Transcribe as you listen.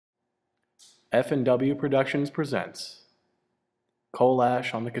F&W Productions presents Coal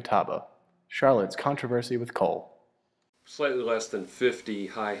Ash on the Catawba, Charlotte's Controversy with Coal. Slightly less than 50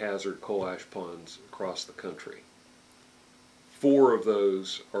 high-hazard coal ash ponds across the country. 4 of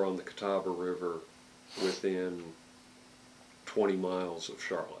those are on the Catawba River within 20 miles of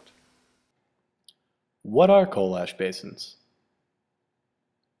Charlotte. What are coal ash basins?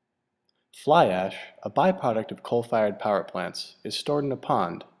 Fly ash, a byproduct of coal-fired power plants, is stored in a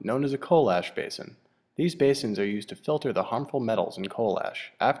pond known as a coal ash basin. These basins are used to filter the harmful metals in coal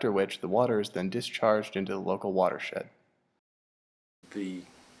ash, after which the water is then discharged into the local watershed. The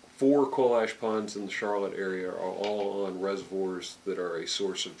 4 coal ash ponds in the Charlotte area are all on reservoirs that are a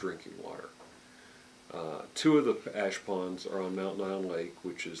source of drinking water. 2 of the ash ponds are on Mountain Island Lake,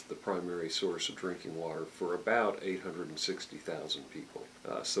 which is the primary source of drinking water for about 860,000 people.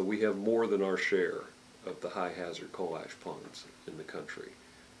 So we have more than our share of the high-hazard coal ash ponds in the country.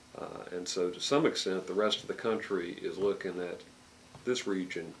 And so to some extent, the rest of the country is looking at this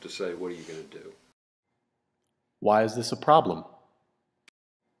region to say, what are you going to do? Why is this a problem?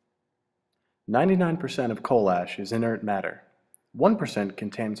 99% of coal ash is inert matter. 1%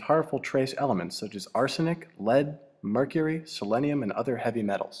 contains harmful trace elements such as arsenic, lead, mercury, selenium, and other heavy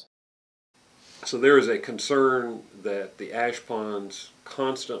metals. So there is a concern that the ash ponds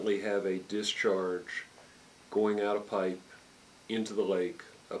constantly have a discharge going out of pipe into the lake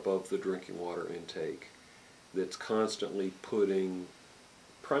above the drinking water intake that's constantly putting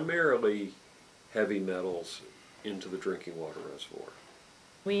primarily heavy metals into the drinking water reservoir.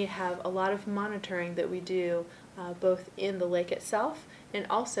 We have a lot of monitoring that we do both in the lake itself and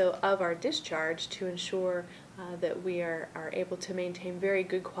also of our discharge to ensure that we are able to maintain very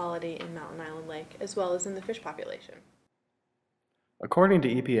good quality in Mountain Island Lake as well as in the fish population. According to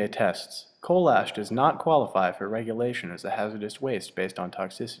EPA tests, coal ash does not qualify for regulation as a hazardous waste based on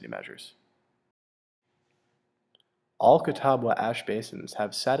toxicity measures. All Catawba ash basins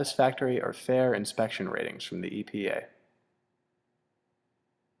have satisfactory or fair inspection ratings from the EPA.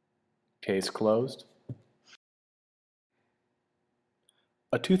 Case closed.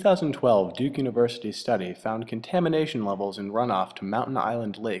 A 2012 Duke University study found contamination levels in runoff to Mountain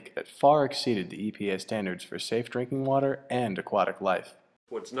Island Lake that far exceeded the EPA standards for safe drinking water and aquatic life.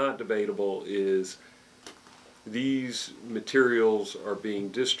 What's not debatable is these materials are being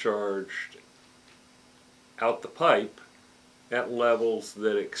discharged out the pipe at levels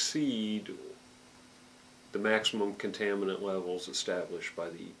that exceed the maximum contaminant levels established by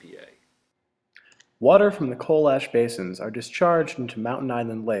the EPA. Water from the coal ash basins are discharged into Mountain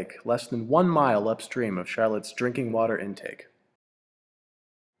Island Lake less than 1 mile upstream of Charlotte's drinking water intake.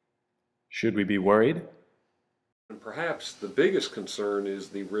 Should we be worried? And perhaps the biggest concern is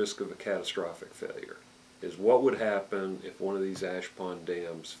the risk of a catastrophic failure, is what would happen if one of these ash pond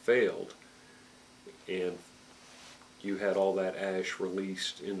dams failed and you had all that ash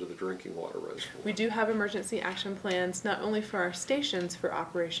released into the drinking water reservoir. We do have emergency action plans not only for our stations for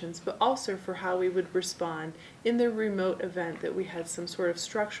operations but also for how we would respond in the remote event that we had some sort of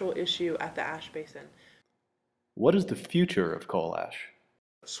structural issue at the ash basin. What is the future of coal ash?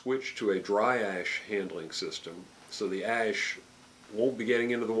 Switch to a dry ash handling system so the ash won't be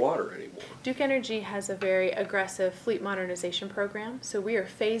getting into the water anymore. Duke Energy has a very aggressive fleet modernization program, so we are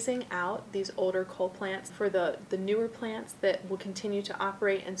phasing out these older coal plants for the newer plants that will continue to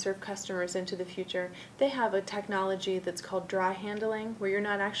operate and serve customers into the future. They have a technology that's called dry handling, where you're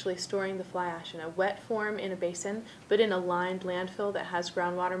not actually storing the fly ash in a wet form in a basin, but in a lined landfill that has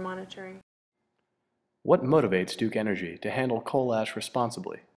groundwater monitoring. What motivates Duke Energy to handle coal ash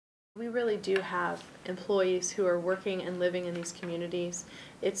responsibly? We really do have employees who are working and living in these communities.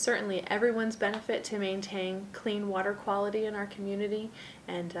 It's certainly everyone's benefit to maintain clean water quality in our community,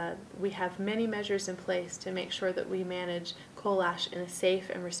 and we have many measures in place to make sure that we manage coal ash in a safe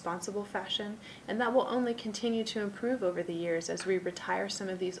and responsible fashion, and that will only continue to improve over the years as we retire some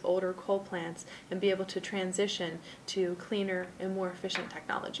of these older coal plants and be able to transition to cleaner and more efficient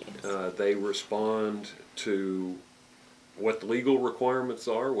technologies. They respond to what the legal requirements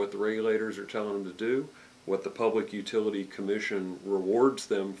are, what the regulators are telling them to do, what the Public Utility Commission rewards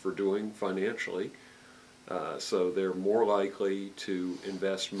them for doing financially. So they're more likely to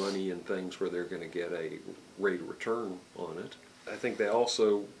invest money in things where they're going to get a rate of return on it. I think they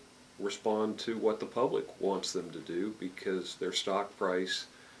also respond to what the public wants them to do because their stock price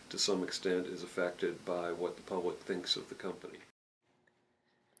to some extent is affected by what the public thinks of the company.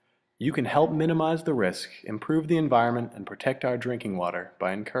 You can help minimize the risk, improve the environment, and protect our drinking water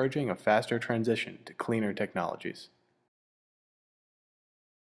by encouraging a faster transition to cleaner technologies.